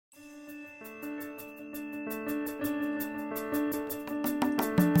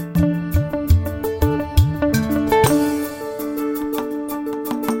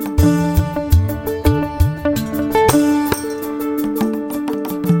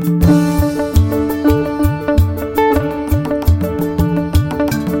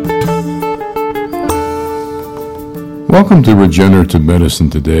Welcome to Regenerative Medicine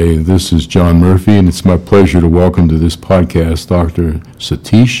Today. This is John Murphy, and it's my pleasure to welcome to this podcast Dr.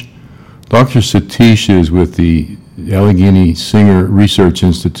 Satish. Dr. Satish is with the Allegheny Singer Research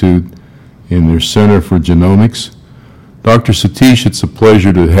Institute in their Center for Genomics. Dr. Satish, it's a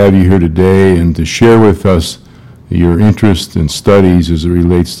pleasure to have you here today and to share with us your interest in studies as it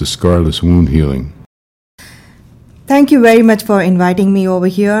relates to scarless wound healing. Thank you very much for inviting me over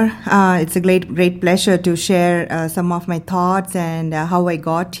here. It's a great pleasure to share some of my thoughts and how I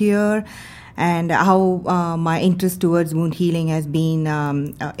got here and how my interest towards wound healing has been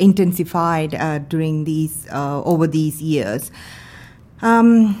intensified over these years.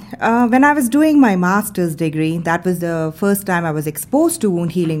 When I was doing my master's degree, that was the first time I was exposed to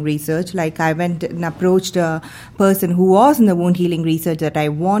wound healing research. Like, I went and approached a person who was in the wound healing research that I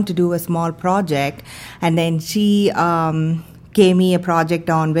want to do a small project, and then she gave me a project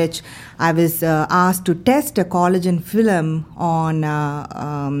on which I was asked to test a collagen film on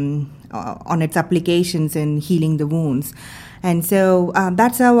its applications in healing the wounds. And so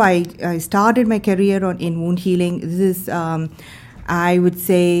that's how I started my career in wound healing. This is I would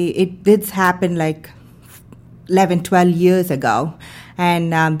say this happened like 11, 12 years ago.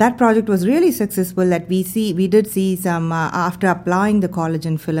 And that project was really successful. That we did see some, after applying the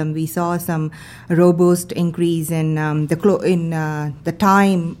collagen film, we saw some robust increase in the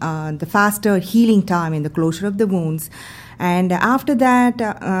time, the faster healing time in the closure of the wounds. And after that,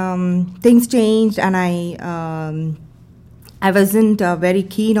 things changed, and I wasn't very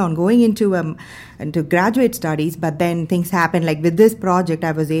keen on going into graduate studies, but then things happened. Like with this project,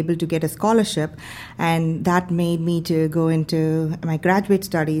 I was able to get a scholarship, and that made me to go into my graduate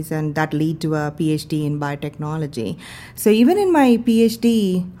studies, and that led to a PhD in biotechnology. So even in my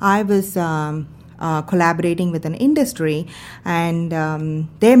PhD, I was collaborating with an industry, and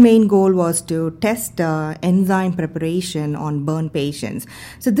their main goal was to test enzyme preparation on burn patients.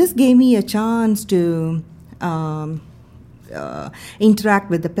 So this gave me a chance to interact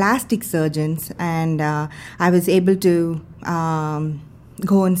with the plastic surgeons, and I was able to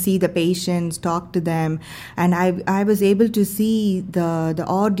go and see the patients, talk to them, and I was able to see the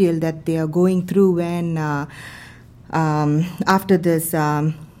ordeal that they are going through when after this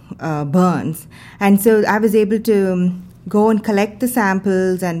burns. And so I was able to go and collect the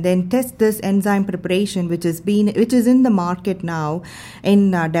samples and then test this enzyme preparation, which is in the market now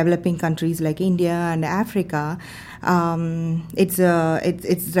in developing countries like India and Africa. It's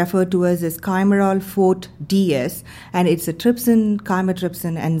referred to as Chimerol Fort DS, and it's a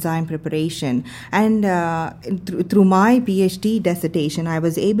chymotrypsin enzyme preparation. And through my PhD dissertation, I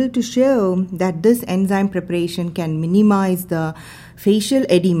was able to show that this enzyme preparation can minimize the facial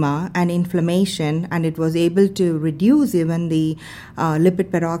edema and inflammation, and it was able to reduce even the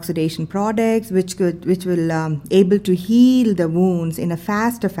lipid peroxidation products, which will able to heal the wounds in a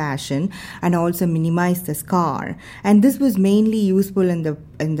faster fashion and also minimize the scar. And this was mainly useful in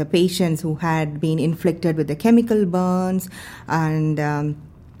the patients who had been inflicted with the chemical burns, and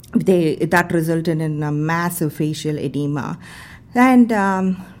that resulted in a massive facial edema. And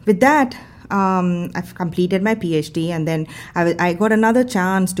with that, I've completed my PhD, and then I got another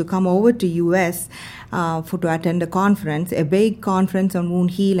chance to come over to US to attend a conference, a big conference on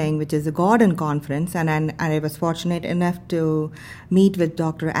wound healing, which is a Gordon conference, and I was fortunate enough to meet with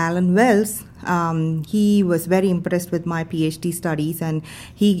Dr. Alan Wells. He was very impressed with my PhD studies, and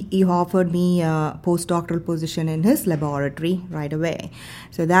he offered me a postdoctoral position in his laboratory right away.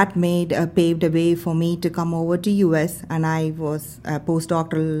 So that paved a way for me to come over to US, and I was a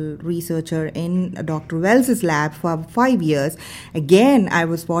postdoctoral researcher in Dr. Wells's lab for 5 years. Again, I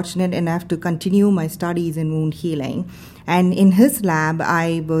was fortunate enough to continue my studies in wound healing. And in his lab,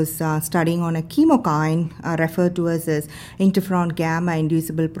 I was studying on a chemokine referred to as interferon gamma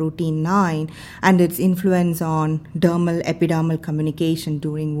inducible protein 9 and its influence on epidermal communication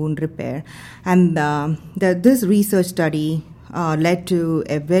during wound repair. And this research study led to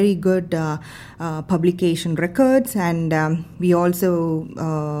a very good publication records, and we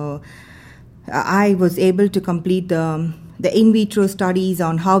also I was able to complete the in vitro studies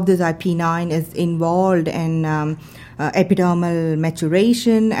on how this IP9 is involved in epidermal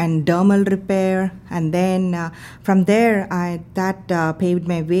maturation and dermal repair. And then from there, that paved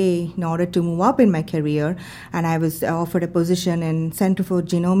my way in order to move up in my career. And I was offered a position in Center for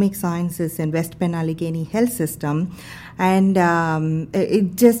Genomic Sciences in West Penn Allegheny Health System. And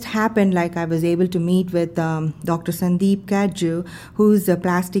it just happened like I was able to meet with Dr. Sandeep Kadju, who's a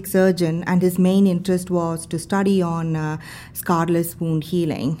plastic surgeon, and his main interest was to study on scarless wound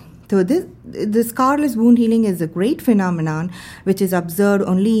healing. So the scarless wound healing is a great phenomenon which is observed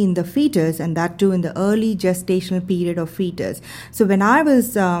only in the fetus, and that too in the early gestational period of fetus. So when I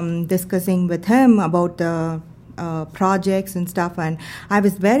was discussing with him about the projects and stuff, and I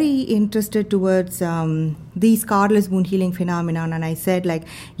was very interested towards the scarless wound healing phenomenon, and I said like,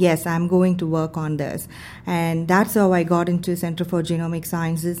 yes, I'm going to work on this. And that's how I got into Center for Genomic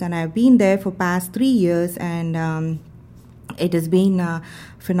Sciences, and I've been there for past 3 years, and it has been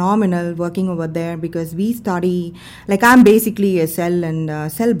phenomenal working over there, because we study, like I'm basically a cell and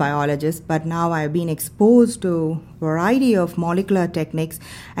cell biologist, but now I've been exposed to a variety of molecular techniques,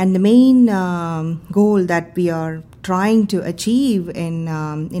 and the main goal that we are trying to achieve in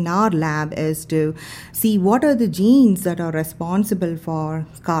our lab is to see what are the genes that are responsible for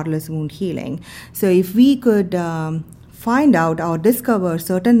scarless wound healing. So if we could find out or discover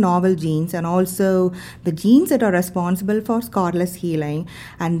certain novel genes, and also the genes that are responsible for scarless healing,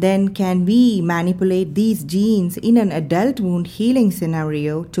 and then can we manipulate these genes in an adult wound healing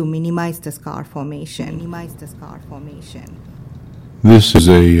scenario to minimize the scar formation. This is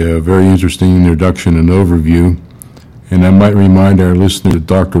a very interesting introduction and overview, and I might remind our listeners that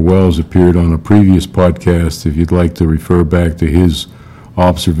Dr. Wells appeared on a previous podcast if you'd like to refer back to his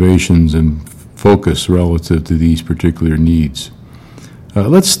observations and focus relative to these particular needs.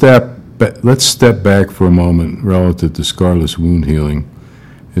 Let's step back for a moment relative to scarless wound healing.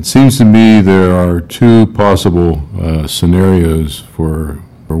 It seems to me there are two possible scenarios where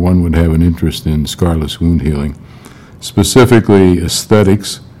one would have an interest in scarless wound healing, specifically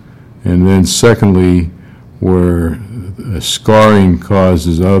aesthetics, and then secondly, where scarring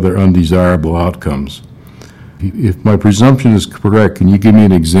causes other undesirable outcomes. If my presumption is correct, can you give me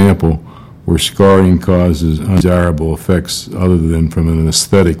an example where scarring causes undesirable effects other than from an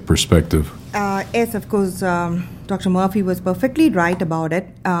aesthetic perspective? Yes, of course. Dr. Murphy was perfectly right about it.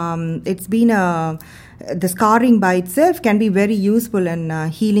 It's been the scarring by itself can be very useful in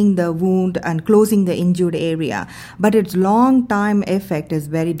healing the wound and closing the injured area, but its long-time effect is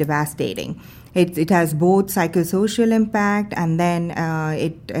very devastating. It has both psychosocial impact, and then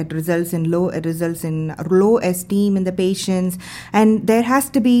it results in low esteem in the patients, and there has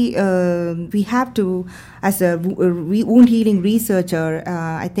to be we have to, as a wound healing researcher,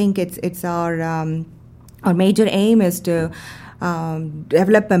 I think it's our major aim is to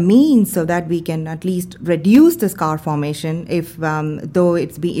develop a means so that we can at least reduce the scar formation. If though we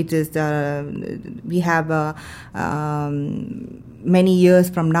have many years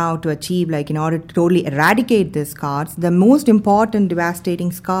from now to achieve, like in order to totally eradicate these scars. The most important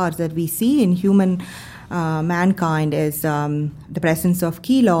devastating scars that we see in human mankind is the presence of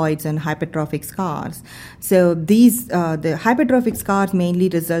keloids and hypertrophic scars. So these the hypertrophic scars mainly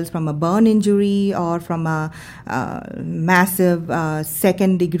results from a burn injury or from a massive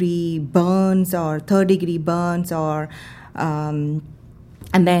second degree burns or third degree burns, or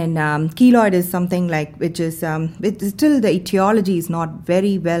and then keloid is something like which is still the etiology is not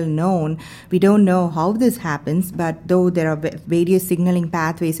very well known. We don't know how this happens, but though there are various signaling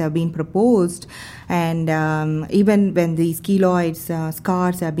pathways have been proposed, and even when these keloids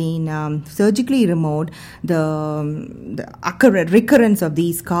scars have been surgically removed, the recurrence of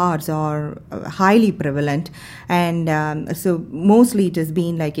these scars are highly prevalent, and so mostly it has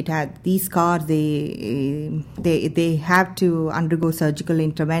been like these scars they have to undergo surgical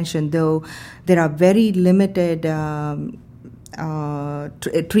intervention, though there are very limited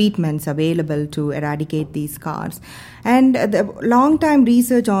treatments available to eradicate these scars. And the long-time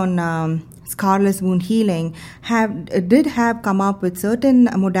research on scarless wound healing did have come up with certain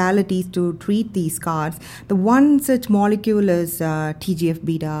modalities to treat these scars. The one such molecule is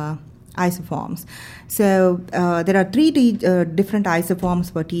TGF-beta isoforms. So there are three different isoforms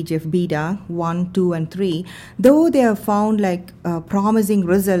for TGF-beta, 1, 2, and 3. Though they have found like promising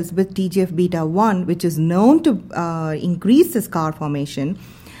results with TGF-beta 1, which is known to increase the scar formation.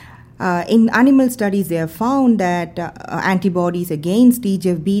 In animal studies, they have found that antibodies against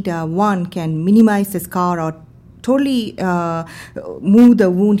TGF-beta 1 can minimize the scar or totally move the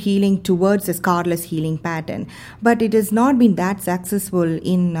wound healing towards a scarless healing pattern. But it has not been that successful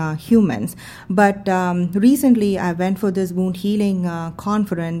in humans. But recently, I went for this wound healing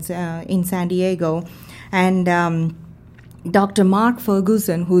conference in San Diego, and Dr. Mark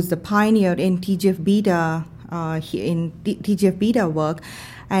Ferguson, who's the pioneer in TGF-beta TGF-beta work,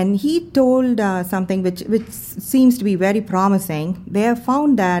 and he told something which seems to be very promising. They have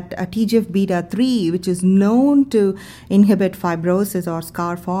found that TGF-beta 3, which is known to inhibit fibrosis or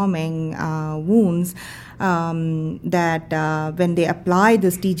scar-forming wounds, that when they apply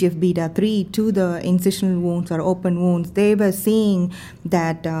this TGF-beta3 to the incisional wounds or open wounds, they were seeing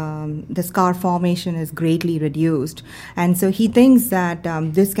that the scar formation is greatly reduced. And so he thinks that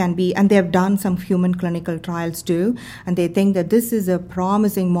this can be, and they have done some human clinical trials too, and they think that this is a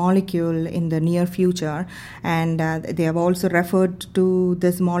promising molecule in the near future. And they have also referred to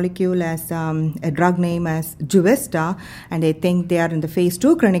this molecule as a drug name as Juvista, and they think they are in the phase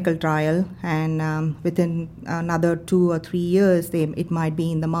 2 clinical trial, and within another 2 or 3 years it might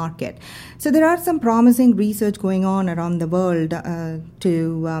be in the market. So there are some promising research going on around the world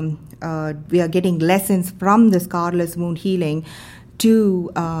we are getting lessons from the scarless wound healing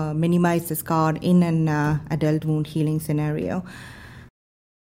to minimize the scar in an adult wound healing scenario.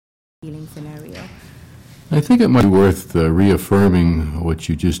 I think it might be worth reaffirming what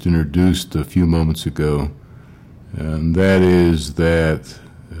you just introduced a few moments ago, and that is that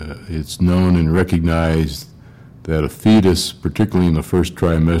it's known and recognized that a fetus, particularly in the first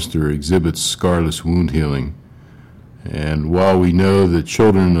trimester, exhibits scarless wound healing. And while we know that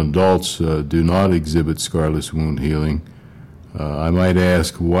children and adults do not exhibit scarless wound healing, I might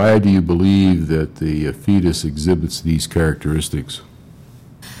ask, why do you believe that the fetus exhibits these characteristics?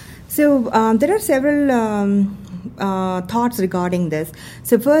 So there are several thoughts regarding this.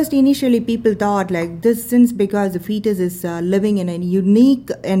 So first, initially people thought like this, since because the fetus is living in a unique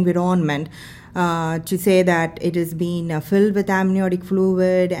environment, to say that it has been filled with amniotic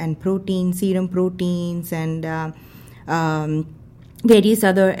fluid and protein, serum proteins, and various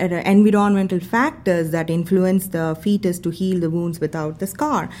other environmental factors that influence the fetus to heal the wounds without the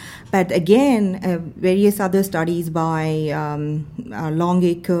scar. But again, various other studies by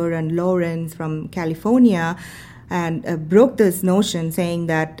Longacre and Lawrence from California and broke this notion, saying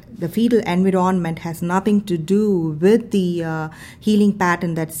that the fetal environment has nothing to do with the healing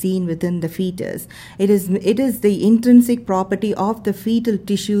pattern that's seen within the fetus. It is the intrinsic property of the fetal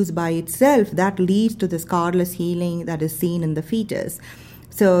tissues by itself that leads to the scarless healing that is seen in the fetus.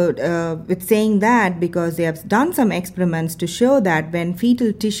 So with saying that, because they have done some experiments to show that when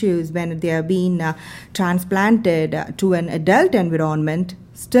fetal tissues, when they are being transplanted to an adult environment,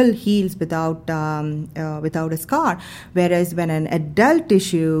 still heals without a scar, whereas when an adult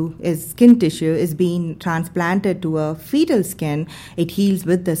skin tissue is being transplanted to a fetal skin, it heals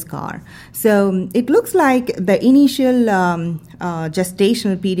with the scar. So it looks like the initial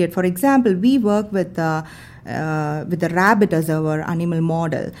gestational period. For example, we work with the rabbit as our animal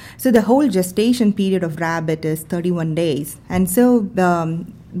model. So the whole gestation period of rabbit is 31 days, and so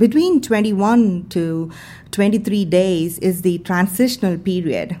between 21 to 23 days is the transitional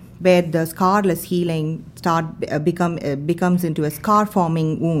period where the scarless healing becomes into a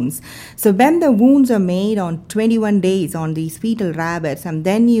scar-forming wounds. So when the wounds are made on 21 days on these fetal rabbits, and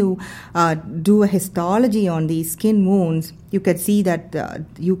then you do a histology on these skin wounds, you can see that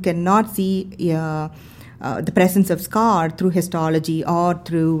you cannot see the presence of scar through histology or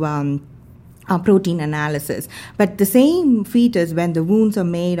through protein analysis. But the same fetus, when the wounds are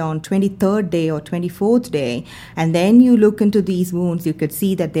made on 23rd day or 24th day, and then you look into these wounds, you could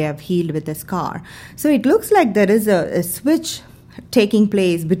see that they have healed with a scar. So it looks like there is a switch taking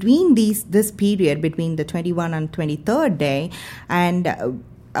place between this period, between the 21 and 23rd day, and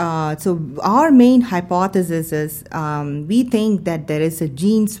so our main hypothesis is we think that there is a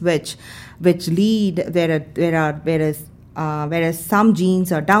gene switch which lead whereas some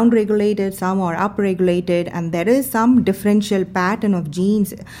genes are downregulated, some are upregulated, and there is some differential pattern of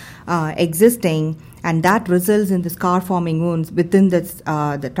genes existing, and that results in the scar-forming wounds within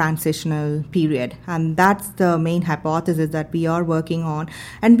the transitional period. And that's the main hypothesis that we are working on.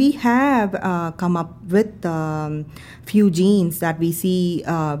 And we have come up with few genes that we see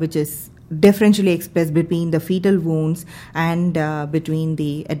which is differentially expressed between the fetal wounds and between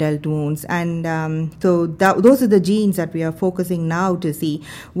the adult wounds. And so those are the genes that we are focusing now to see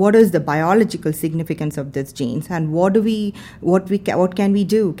what is the biological significance of these genes, and what can we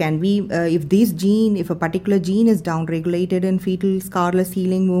do? Can we, if a particular gene is downregulated in fetal scarless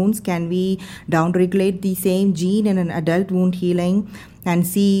healing wounds, can we downregulate the same gene in an adult wound healing and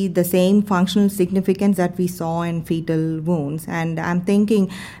see the same functional significance that we saw in fetal wounds? And I'm thinking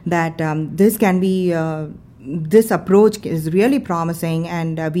that this can be this approach is really promising,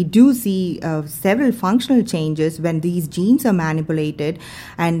 and we do see several functional changes when these genes are manipulated,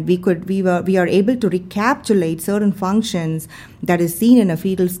 and we are able to recapitulate certain functions that is seen in a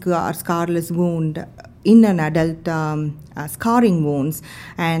fetal scarless wound in an adult scarring wounds.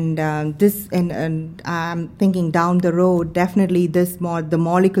 And I'm thinking down the road, definitely the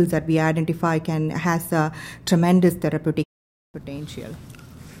molecules that we identify has a tremendous therapeutic potential.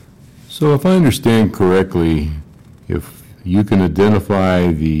 So if I understand correctly, if you can identify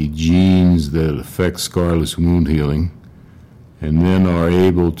the genes that affect scarless wound healing and then are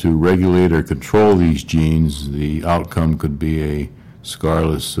able to regulate or control these genes, the outcome could be a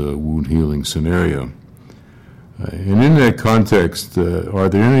scarless wound healing scenario. And in that context, are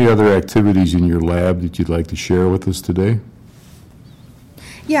there any other activities in your lab that you'd like to share with us today?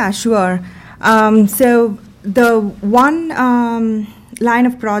 Yeah, sure. So the one line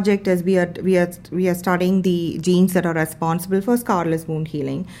of project is we are studying the genes that are responsible for scarless wound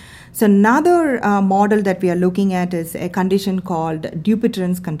healing. So another model that we are looking at is a condition called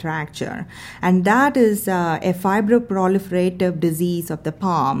Dupuytren's contracture, and that is a fibroproliferative disease of the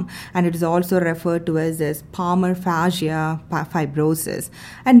palm, and it is also referred to as palmar fascia fibrosis.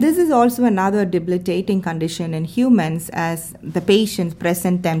 And this is also another debilitating condition in humans, as the patients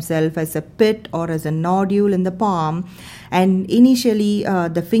present themselves as a pit or as a nodule in the palm. And initially,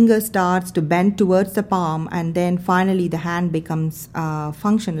 the finger starts to bend towards the palm, and then finally the hand becomes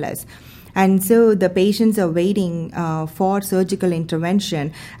functionless. And so the patients are waiting for surgical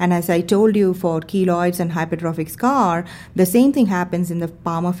intervention. And as I told you, for keloids and hypertrophic scar, the same thing happens in the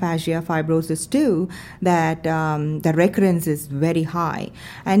palmar fascia fibrosis too, that the recurrence is very high.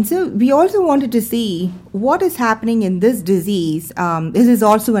 And so we also wanted to see what is happening in this disease. This is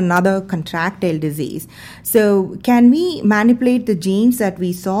also another contractile disease. So can we manipulate the genes that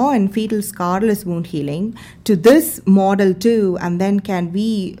we saw in fetal scarless wound healing to this model too, and then can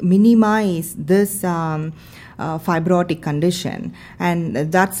we minimize this fibrotic condition? And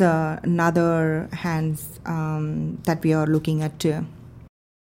that's another hands that we are looking at too.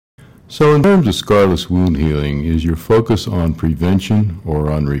 So in terms of scarless wound healing, is your focus on prevention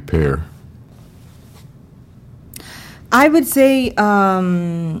or on repair? I would say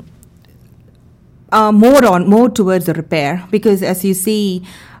more towards the repair, because as you see,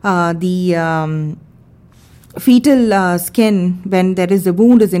 the fetal skin, when there is a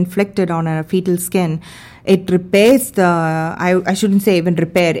wound is inflicted on a fetal skin, it repairs I shouldn't say even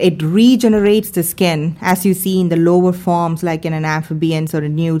repair, it regenerates the skin, as you see in the lower forms like in an amphibians or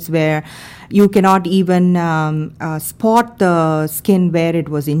in newts, where you cannot even spot the skin where it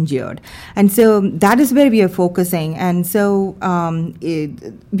was injured. And so that is where we are focusing. And so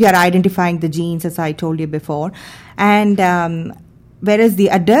we are identifying the genes, as I told you before. And whereas the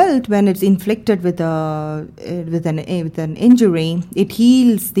adult, when it's inflicted with an injury, it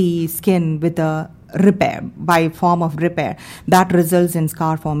heals the skin with a repair, by form of repair that results in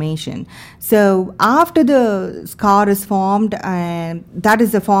scar formation. So after the scar is formed, that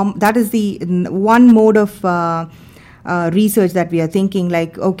is the one mode of research that we are thinking,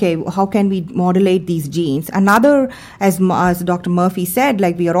 like, okay, how can we modulate these genes? Another, as Dr. Murphy said,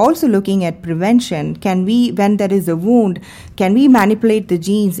 like, we are also looking at prevention. Can we, when there is a wound, can we manipulate the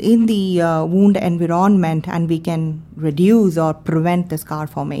genes in the wound environment, and we can reduce or prevent the scar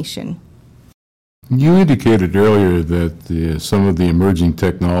formation? You indicated earlier that some of the emerging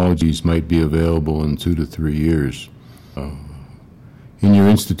technologies might be available in 2 to 3 years. In your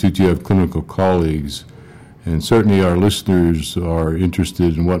institute, you have clinical colleagues, and certainly our listeners are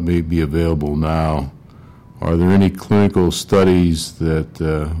interested in what may be available now. Are there any clinical studies that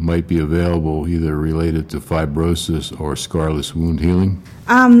might be available, either related to fibrosis or scarless wound healing?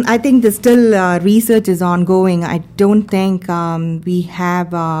 I think there's still research is ongoing. I don't think we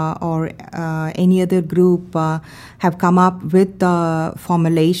have or any other group have come up with the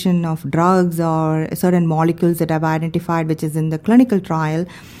formulation of drugs or certain molecules that I've identified, which is in the clinical trial.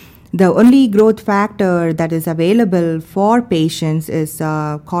 The only growth factor that is available for patients is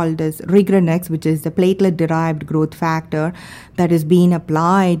called as Regranex, which is the platelet-derived growth factor that is being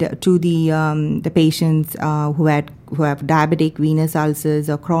applied to the patients who have diabetic venous ulcers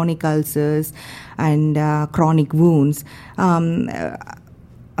or chronic ulcers and chronic wounds.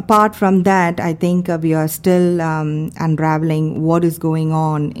 Apart from that, I think we are still unraveling what is going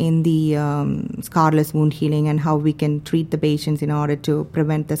on in the scarless wound healing and how we can treat the patients in order to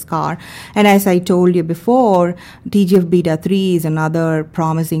prevent the scar. And as I told you before, TGF-beta-3 is another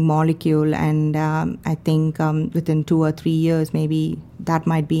promising molecule, and I think within 2 or 3 years, maybe that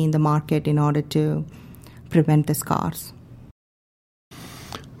might be in the market in order to prevent the scars.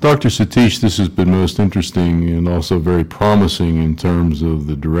 Dr. Satish, this has been most interesting and also very promising in terms of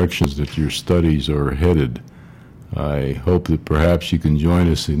the directions that your studies are headed. I hope that perhaps you can join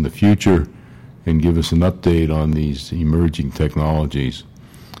us in the future and give us an update on these emerging technologies.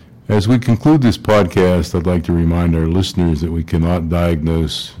 As we conclude this podcast, I'd like to remind our listeners that we cannot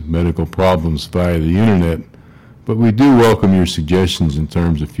diagnose medical problems via the internet, but we do welcome your suggestions in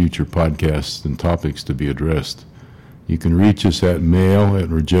terms of future podcasts and topics to be addressed. You can reach us at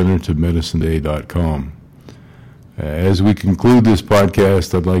mail@regenerativemedicineday.com. As we conclude this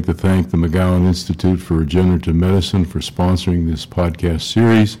podcast, I'd like to thank the McGowan Institute for Regenerative Medicine for sponsoring this podcast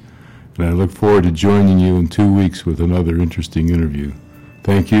series, and I look forward to joining you in 2 weeks with another interesting interview.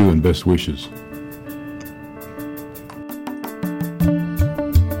 Thank you and best wishes.